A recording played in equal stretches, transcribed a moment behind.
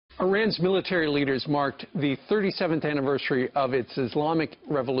Iran's military leaders marked the 37th anniversary of its Islamic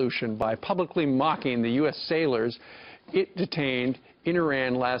Revolution by publicly mocking the U.S. sailors it detained in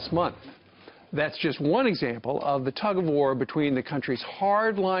Iran last month. That's just one example of the tug-of-war between the country's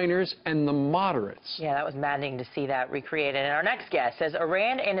hardliners and the moderates. Yeah, that was maddening to see that recreated. And our next guest says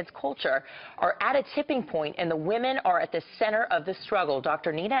Iran and its culture are at a tipping point, and the women are at the center of the struggle.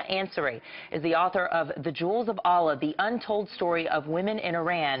 Dr. Nina Ansary is the author of The Jewels of Allah, the untold story of women in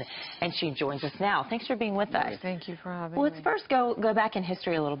Iran, and she joins us now. Thanks for being with us. Thank you for having me. Well, let's first go back in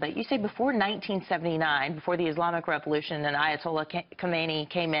history a little bit. You say before 1979, before the Islamic Revolution and Ayatollah Khomeini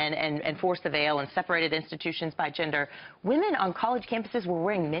came in and forced the veil and separated institutions by gender, women on college campuses were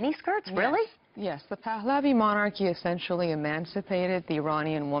wearing miniskirts? Yes. Really? Yes. The Pahlavi monarchy essentially emancipated the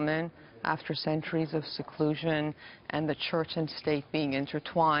Iranian woman after centuries of seclusion and the church and state being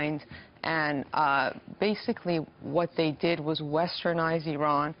intertwined. And basically what they did was westernize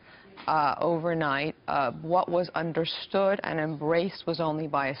Iran overnight. What was understood and embraced was only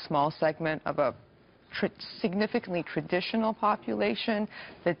by a small segment of a significantly traditional population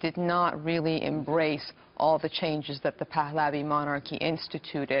that did not really embrace all the changes that the Pahlavi monarchy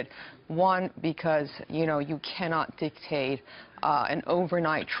instituted. One, because, you cannot dictate an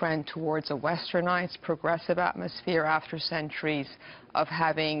overnight trend towards a westernized, progressive atmosphere after centuries of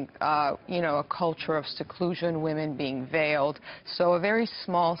having, a culture of seclusion, women being veiled. So a very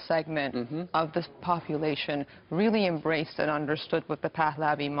small segment of the population really embraced and understood what the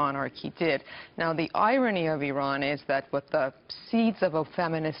Pahlavi monarchy did. Now, the irony of Iran is that with the seeds of a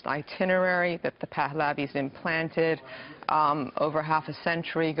feminist itinerary that the Pahlavis implanted over half a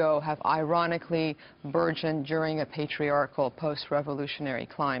century ago have ironically burgeoned during a patriarchal post-revolutionary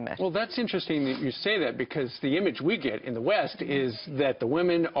climate. Well, that's interesting that you say that, because the image we get in the West is that the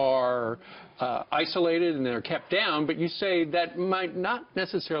women are isolated and they're kept down, but you say that might not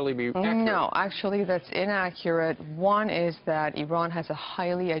necessarily be accurate. No, actually that's inaccurate. One is that Iran has a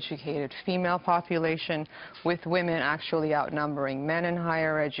highly educated female population, with women actually outnumbering men in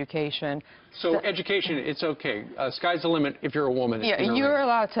higher education. So education, it's okay. Sky's the limit if you're a woman. Yeah, you're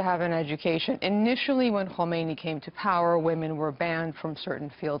allowed to have an education. Initially, when Khomeini came to power, women were banned from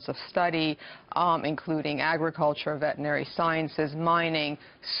certain fields of study, including agriculture, veterinary sciences, mining.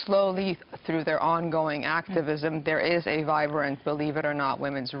 Slowly, through their ongoing activism, there is a vibrant, believe it or not,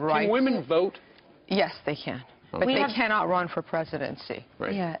 women's rights. Can women vote? Yes, they can. But they cannot run for presidency.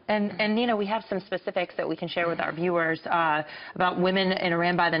 Right. Yeah, and we have some specifics that we can share with our viewers about women in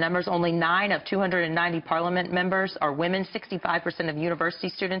Iran by the numbers. Only 9 of 290 parliament members are women, 65% of university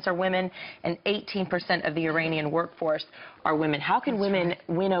students are women, and 18% of the Iranian workforce are women. How can women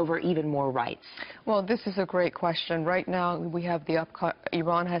win over even more rights? Well, this is a great question. Right now, we have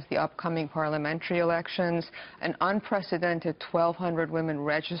Iran has the upcoming parliamentary elections. An unprecedented 1,200 women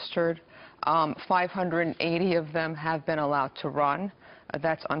registered. 580 of them have been allowed to run.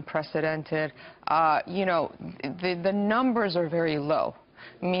 That's unprecedented. The numbers are very low,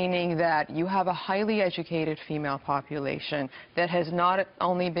 meaning that you have a highly educated female population that has not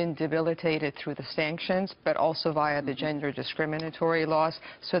only been debilitated through the sanctions, but also via the gender discriminatory laws.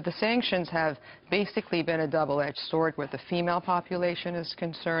 So the sanctions have basically been a double-edged sword where the female population is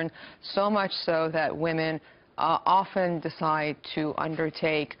concerned, so much so that women often decide to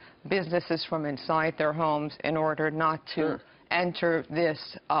undertake businesses from inside their homes in order not to enter this,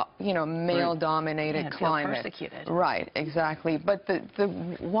 male-dominated climate. Persecuted. Right, exactly. But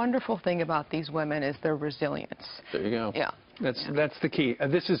the wonderful thing about these women is their resilience. There you go. Yeah. That's the key.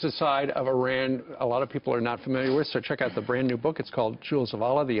 This is a side of Iran a lot of people are not familiar with, so check out the brand new book. It's called Jewels of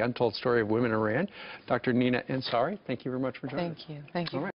Allah, the Untold Story of Women in Iran. Dr. Nina Ansary, thank you very much for joining us. Thank you. Thank you.